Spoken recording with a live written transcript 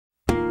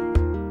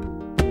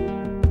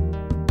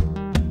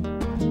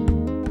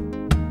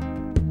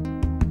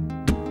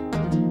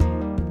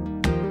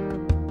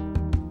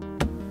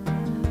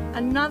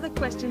Another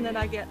question that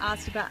I get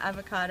asked about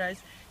avocados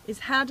is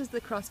how does the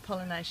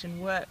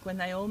cross-pollination work when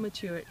they all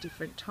mature at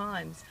different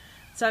times?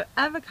 So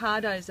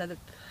avocados are the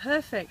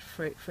perfect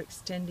fruit for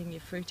extending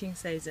your fruiting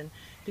season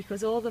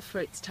because all the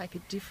fruits take a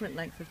different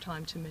length of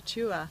time to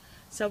mature.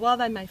 So while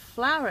they may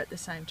flower at the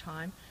same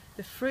time,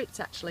 the fruits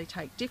actually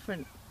take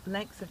different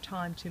lengths of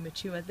time to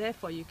mature.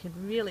 Therefore, you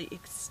can really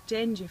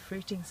extend your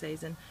fruiting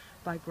season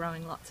by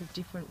growing lots of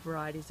different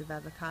varieties of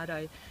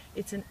avocado.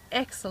 It's an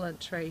excellent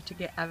tree to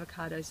get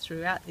avocados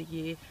throughout the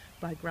year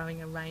by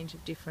growing a range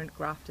of different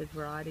grafted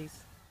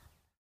varieties.